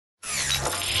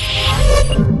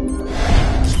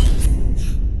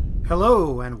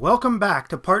Hello and welcome back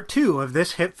to part 2 of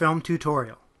this HitFilm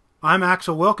tutorial. I'm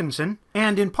Axel Wilkinson,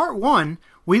 and in part 1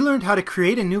 we learned how to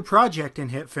create a new project in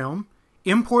HitFilm,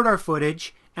 import our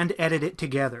footage, and edit it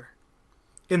together.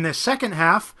 In this second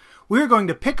half, we're going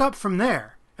to pick up from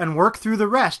there and work through the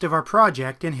rest of our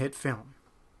project in HitFilm.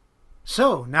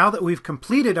 So, now that we've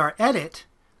completed our edit,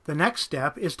 the next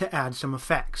step is to add some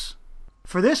effects.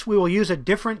 For this we will use a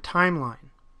different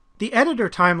timeline. The editor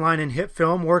timeline in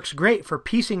HitFilm works great for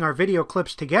piecing our video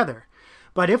clips together,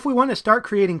 but if we want to start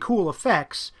creating cool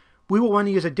effects, we will want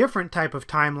to use a different type of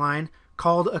timeline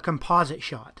called a composite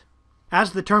shot.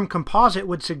 As the term composite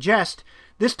would suggest,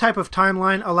 this type of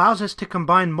timeline allows us to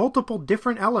combine multiple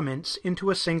different elements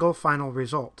into a single final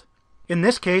result. In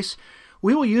this case,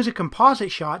 we will use a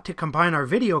composite shot to combine our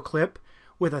video clip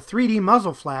with a 3D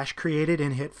muzzle flash created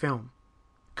in HitFilm.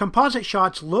 Composite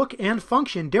shots look and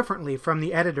function differently from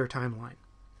the editor timeline.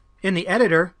 In the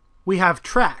editor, we have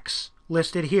tracks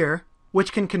listed here,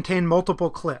 which can contain multiple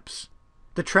clips.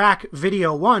 The track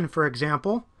Video 1, for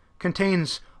example,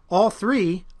 contains all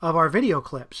 3 of our video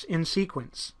clips in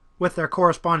sequence, with their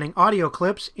corresponding audio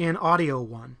clips in Audio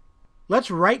 1. Let's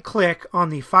right-click on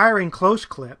the Firing Close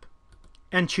clip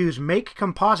and choose Make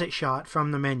Composite Shot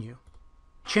from the menu.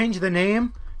 Change the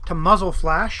name to Muzzle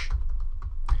Flash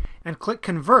and click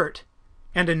Convert,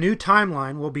 and a new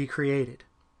timeline will be created.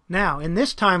 Now, in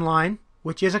this timeline,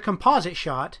 which is a composite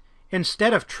shot,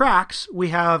 instead of tracks, we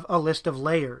have a list of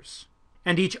layers,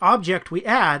 and each object we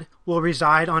add will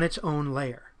reside on its own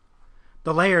layer.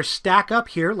 The layers stack up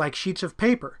here like sheets of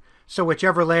paper, so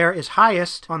whichever layer is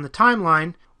highest on the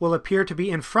timeline will appear to be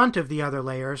in front of the other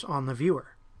layers on the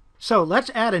viewer. So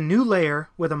let's add a new layer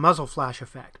with a muzzle flash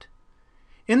effect.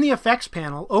 In the Effects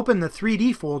panel, open the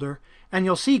 3D folder and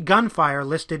you'll see Gunfire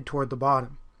listed toward the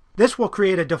bottom. This will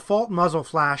create a default muzzle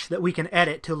flash that we can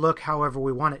edit to look however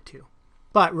we want it to.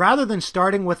 But rather than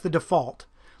starting with the default,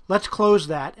 let's close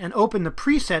that and open the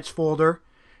Presets folder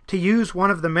to use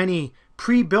one of the many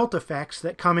pre-built effects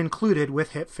that come included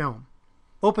with HitFilm.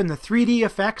 Open the 3D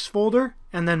Effects folder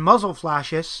and then Muzzle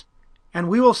Flashes, and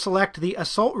we will select the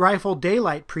Assault Rifle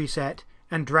Daylight preset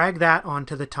and drag that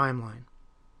onto the timeline.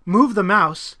 Move the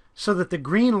mouse so that the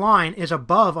green line is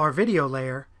above our video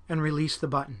layer and release the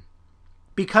button.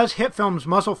 Because HitFilm's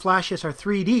muzzle flashes are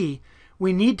 3D,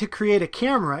 we need to create a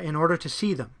camera in order to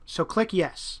see them, so click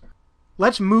Yes.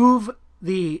 Let's move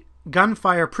the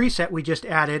Gunfire preset we just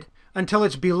added until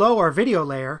it's below our video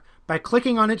layer by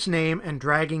clicking on its name and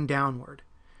dragging downward.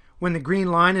 When the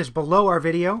green line is below our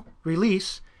video,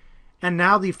 release, and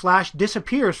now the flash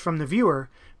disappears from the viewer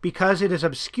because it is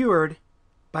obscured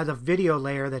by the video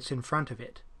layer that's in front of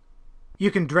it. You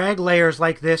can drag layers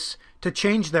like this to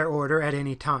change their order at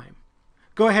any time.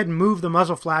 Go ahead and move the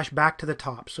muzzle flash back to the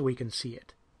top so we can see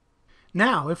it.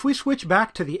 Now, if we switch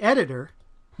back to the editor,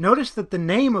 notice that the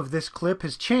name of this clip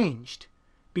has changed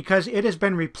because it has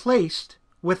been replaced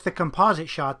with the composite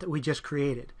shot that we just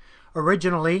created.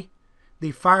 Originally,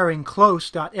 the Firing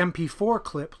Close.mp4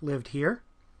 clip lived here,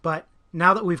 but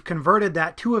now that we've converted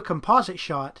that to a composite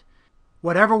shot,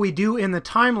 whatever we do in the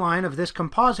timeline of this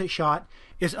composite shot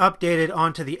is updated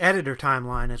onto the editor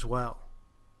timeline as well.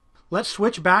 Let's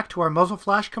switch back to our muzzle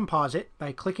flash composite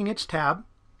by clicking its tab,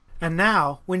 and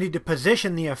now we need to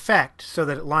position the effect so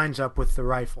that it lines up with the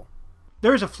rifle.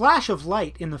 There is a flash of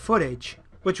light in the footage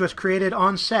which was created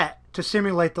on set to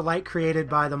simulate the light created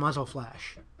by the muzzle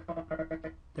flash.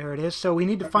 There it is, so we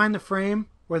need to find the frame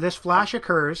where this flash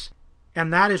occurs,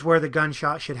 and that is where the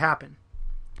gunshot should happen.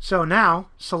 So now,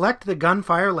 select the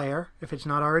Gunfire layer, if it's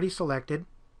not already selected,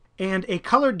 and a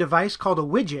colored device called a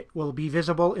widget will be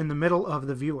visible in the middle of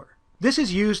the viewer. This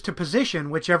is used to position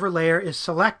whichever layer is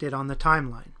selected on the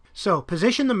timeline. So,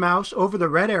 position the mouse over the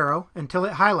red arrow until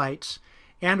it highlights,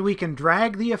 and we can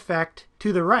drag the effect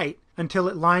to the right until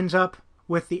it lines up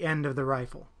with the end of the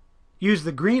rifle. Use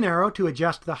the green arrow to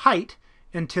adjust the height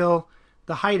until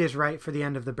the height is right for the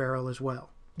end of the barrel as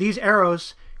well. These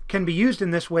arrows can be used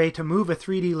in this way to move a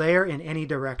 3D layer in any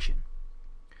direction.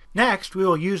 Next, we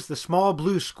will use the small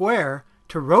blue square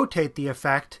to rotate the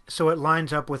effect so it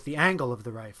lines up with the angle of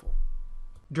the rifle.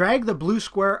 Drag the blue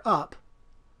square up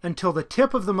until the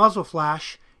tip of the muzzle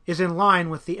flash is in line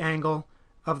with the angle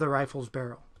of the rifle's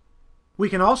barrel. We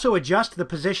can also adjust the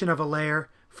position of a layer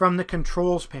from the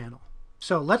Controls panel.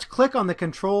 So let's click on the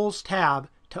Controls tab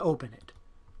to open it.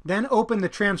 Then open the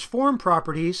Transform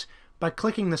properties by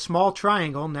clicking the small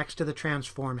triangle next to the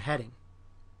Transform heading.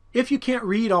 If you can't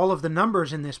read all of the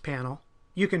numbers in this panel,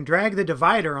 you can drag the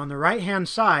divider on the right-hand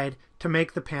side to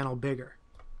make the panel bigger.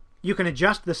 You can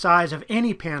adjust the size of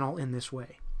any panel in this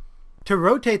way. To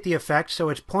rotate the effect so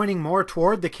it's pointing more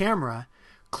toward the camera,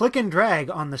 click and drag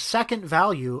on the second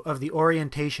value of the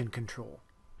orientation control,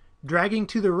 dragging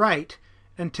to the right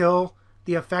until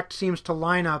the effect seems to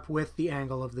line up with the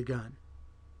angle of the gun.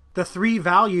 The 3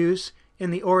 values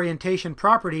in the orientation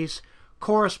properties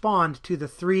correspond to the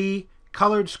 3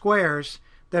 colored squares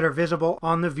that are visible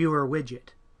on the viewer widget.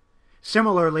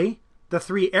 Similarly, the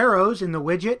 3 arrows in the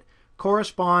widget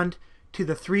correspond to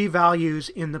the 3 values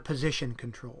in the position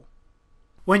control.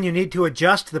 When you need to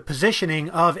adjust the positioning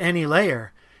of any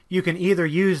layer, you can either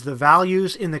use the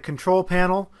values in the control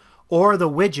panel or the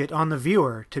widget on the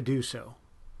viewer to do so.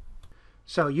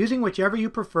 So using whichever you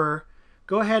prefer,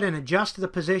 go ahead and adjust the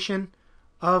position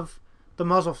of the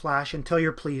muzzle flash until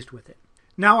you're pleased with it.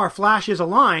 Now our flash is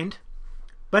aligned,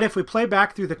 but if we play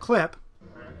back through the clip,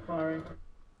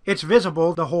 it's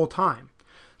visible the whole time.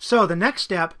 So the next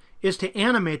step is to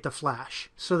animate the flash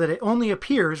so that it only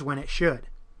appears when it should.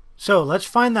 So let's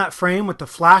find that frame with the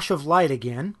flash of light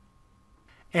again.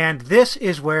 And this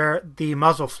is where the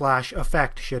muzzle flash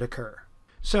effect should occur.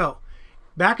 So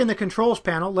back in the controls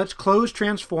panel, let's close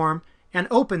transform and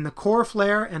open the core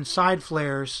flare and side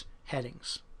flares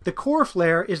headings. The core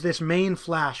flare is this main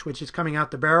flash which is coming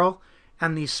out the barrel,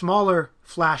 and the smaller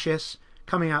flashes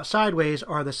coming out sideways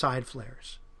are the side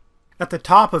flares. At the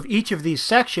top of each of these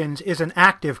sections is an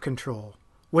active control,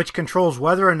 which controls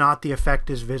whether or not the effect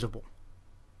is visible.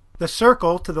 The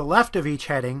circle to the left of each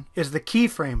heading is the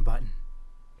keyframe button.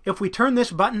 If we turn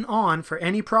this button on for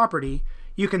any property,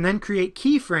 you can then create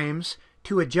keyframes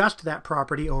to adjust that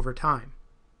property over time.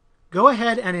 Go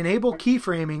ahead and enable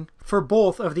keyframing for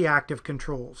both of the active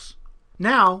controls.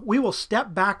 Now we will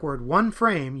step backward 1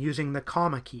 frame using the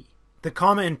comma key. The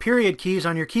comma and period keys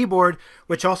on your keyboard,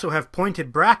 which also have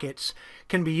pointed brackets,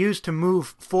 can be used to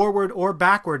move forward or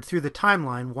backward through the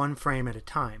timeline 1 frame at a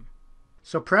time.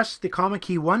 So press the comma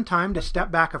key 1 time to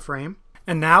step back a frame.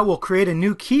 And now we'll create a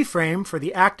new keyframe for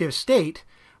the active state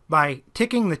by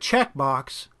ticking the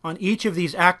checkbox on each of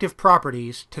these active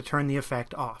properties to turn the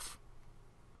effect off.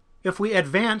 If we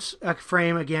advance a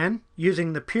frame again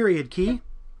using the period key,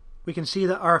 we can see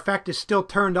that our effect is still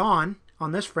turned on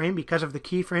this frame because of the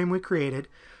keyframe we created.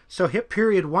 So hit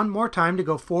period 1 more time to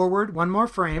go forward 1 more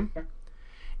frame.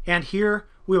 And here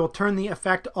we will turn the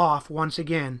effect off once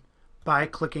again by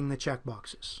clicking the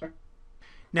checkboxes.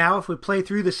 Now if we play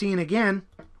through the scene again,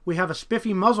 we have a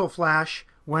spiffy muzzle flash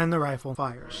when the rifle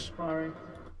fires.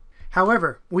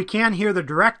 However, we can hear the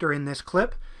director in this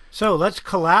clip, so let's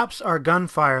collapse our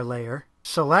Gunfire layer,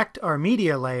 select our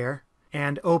media layer,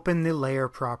 and open the layer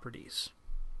properties.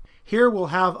 Here we'll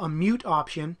have a mute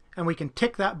option, and we can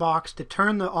tick that box to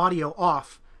turn the audio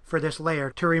off for this layer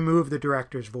to remove the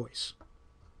director's voice.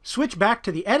 Switch back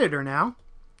to the editor now,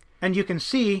 and you can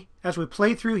see as we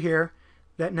play through here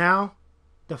that now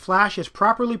the flash is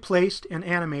properly placed and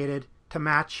animated to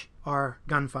match our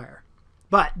Gunfire.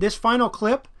 But this final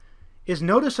clip is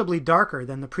noticeably darker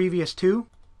than the previous 2,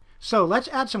 so let's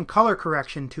add some color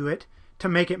correction to it to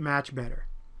make it match better.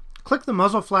 Click the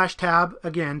muzzle flash tab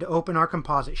again to open our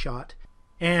composite shot,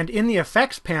 and in the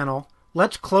effects panel,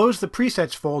 let's close the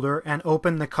presets folder and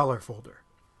open the color folder.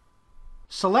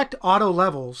 Select auto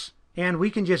levels, and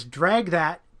we can just drag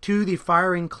that to the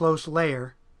firing close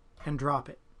layer and drop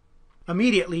it.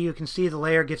 Immediately you can see the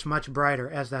layer gets much brighter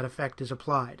as that effect is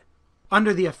applied.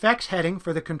 Under the effects heading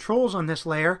for the controls on this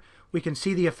layer, we can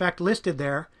see the effect listed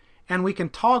there, and we can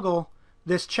toggle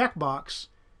this checkbox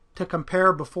to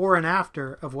compare before and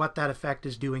after of what that effect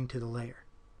is doing to the layer.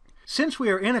 Since we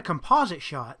are in a composite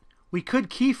shot, we could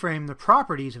keyframe the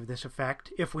properties of this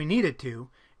effect if we needed to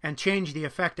and change the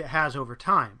effect it has over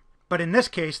time, but in this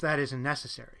case that isn't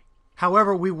necessary.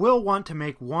 However, we will want to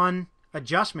make one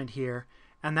adjustment here,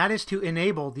 and that is to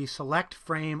enable the select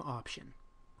frame option.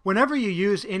 Whenever you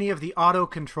use any of the auto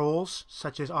controls,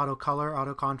 such as auto color,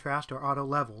 auto contrast, or auto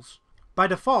levels, by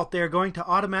default they are going to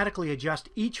automatically adjust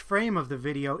each frame of the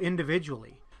video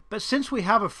individually. But since we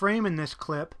have a frame in this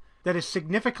clip that is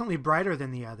significantly brighter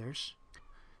than the others,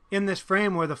 in this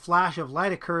frame where the flash of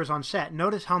light occurs on set,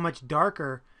 notice how much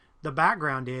darker the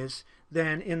background is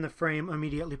than in the frame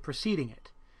immediately preceding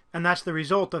it. And that's the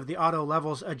result of the auto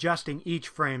levels adjusting each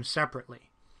frame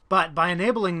separately. But by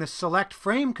enabling the select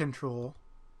frame control,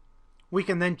 we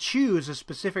can then choose a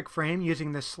specific frame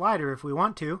using this slider if we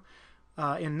want to.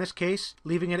 In this case,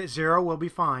 leaving it at 0 will be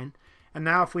fine. And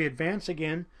now if we advance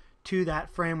again to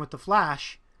that frame with the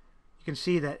flash, you can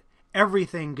see that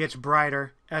everything gets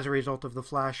brighter as a result of the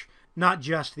flash, not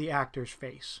just the actor's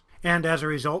face. And as a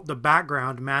result, the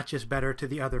background matches better to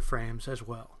the other frames as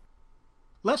well.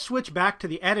 Let's switch back to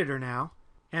the editor now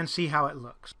and see how it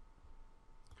looks.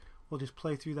 We'll just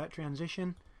play through that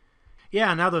transition.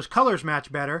 Yeah, now those colors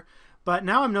match better, But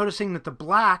now I'm noticing that the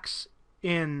blacks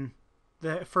in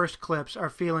the first clips are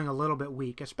feeling a little bit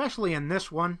weak, especially in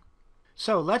this one.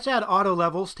 So let's add auto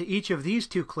levels to each of these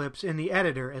two clips in the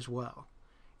editor as well.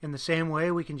 In the same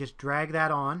way, we can just drag that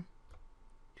on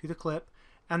to the clip,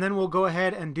 and then we'll go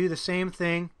ahead and do the same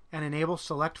thing and enable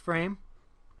select frame,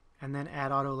 and then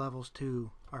add auto levels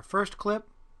to our first clip.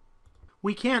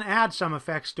 We can add some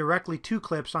effects directly to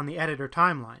clips on the editor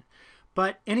timeline,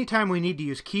 but anytime we need to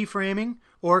use keyframing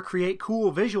or create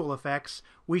cool visual effects,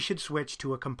 we should switch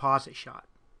to a composite shot.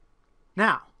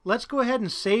 Now, let's go ahead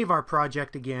and save our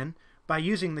project again by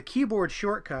using the keyboard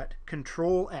shortcut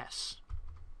Control-S.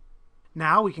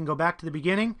 Now we can go back to the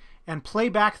beginning and play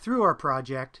back through our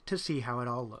project to see how it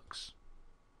all looks.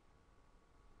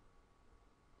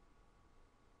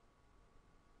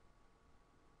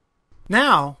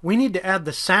 Now we need to add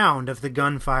the sound of the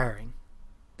gun firing.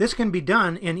 This can be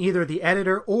done in either the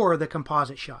editor or the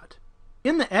composite shot.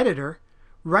 In the editor,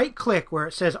 right-click where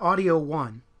it says Audio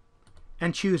 1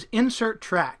 and choose Insert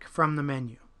Track from the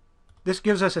menu. This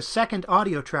gives us a second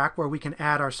audio track where we can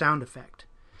add our sound effect.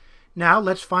 Now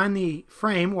let's find the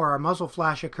frame where our muzzle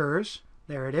flash occurs.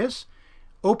 There it is.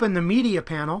 Open the media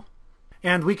panel,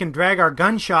 and we can drag our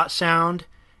gunshot sound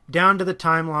down to the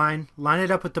timeline, line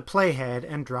it up with the playhead,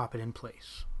 and drop it in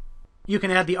place. You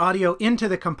can add the audio into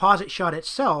the composite shot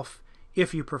itself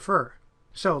if you prefer.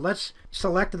 So let's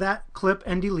select that clip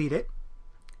and delete it.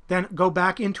 Then go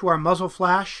back into our muzzle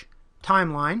flash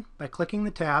timeline by clicking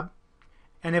the tab,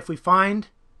 and if we find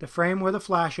the frame where the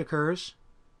flash occurs,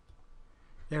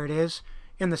 there it is.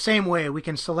 In the same way, we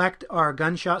can select our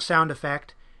gunshot sound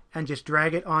effect and just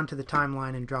drag it onto the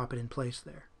timeline and drop it in place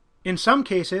there. In some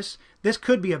cases, this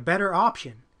could be a better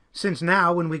option, since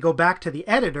now when we go back to the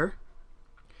editor,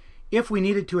 if we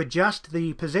needed to adjust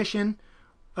the position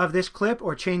of this clip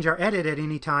or change our edit at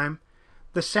any time,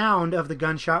 the sound of the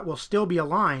gunshot will still be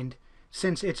aligned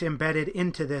since it's embedded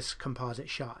into this composite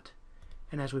shot.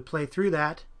 And as we play through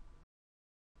that,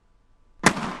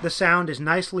 the sound is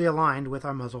nicely aligned with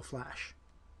our muzzle flash.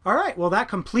 Alright, well that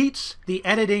completes the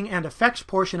editing and effects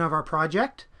portion of our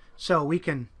project. So we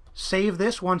can save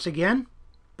this once again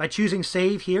by choosing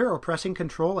Save here or pressing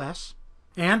Control-S.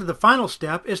 And the final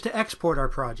step is to export our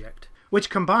project, which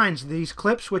combines these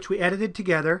clips which we edited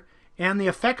together and the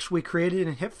effects we created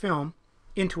in HitFilm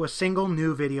into a single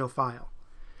new video file.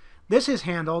 This is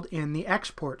handled in the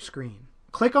Export screen.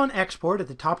 Click on Export at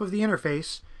the top of the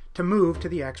interface to move to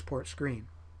the export screen.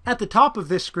 At the top of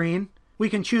this screen, we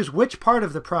can choose which part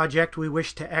of the project we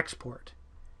wish to export.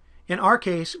 In our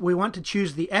case, we want to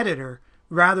choose the editor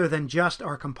rather than just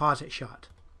our composite shot.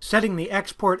 Setting the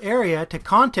export area to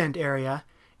Content Area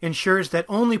ensures that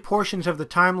only portions of the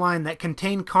timeline that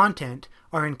contain content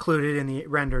are included in the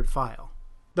rendered file.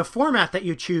 The format that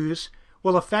you choose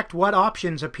will affect what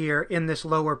options appear in this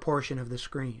lower portion of the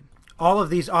screen. All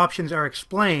of these options are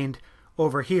explained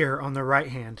over here on the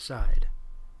right-hand side.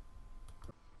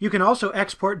 You can also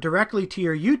export directly to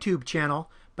your YouTube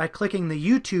channel by clicking the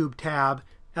YouTube tab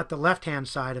at the left-hand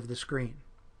side of the screen.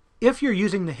 If you're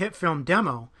using the HitFilm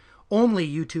demo,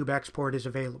 only YouTube export is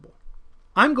available.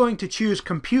 I'm going to choose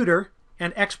Computer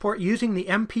and export using the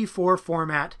MP4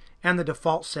 format and the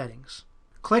default settings.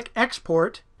 Click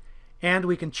Export, and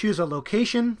we can choose a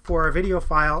location for our video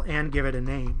file and give it a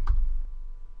name.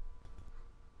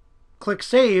 Click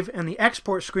Save, and the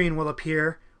export screen will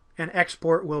appear, and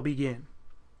export will begin.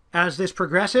 As this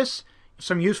progresses,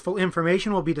 some useful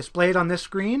information will be displayed on this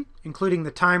screen, including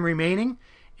the time remaining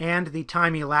and the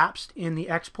time elapsed in the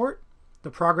export. The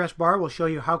progress bar will show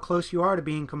you how close you are to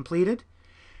being completed.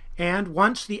 And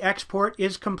once the export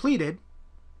is completed,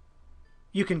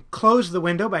 you can close the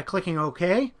window by clicking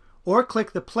OK, or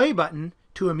click the play button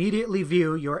to immediately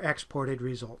view your exported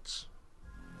results.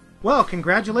 Well,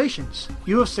 congratulations!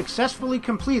 You have successfully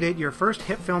completed your first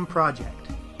HitFilm project.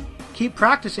 Keep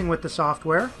practicing with the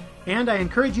software, and I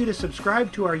encourage you to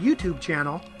subscribe to our YouTube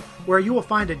channel, where you will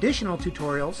find additional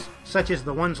tutorials, such as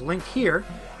the ones linked here,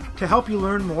 to help you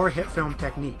learn more HitFilm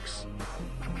techniques.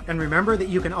 And remember that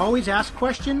you can always ask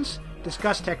questions,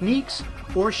 discuss techniques,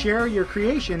 or share your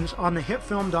creations on the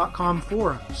HitFilm.com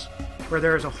forums, where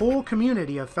there is a whole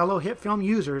community of fellow HitFilm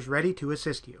users ready to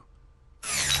assist you.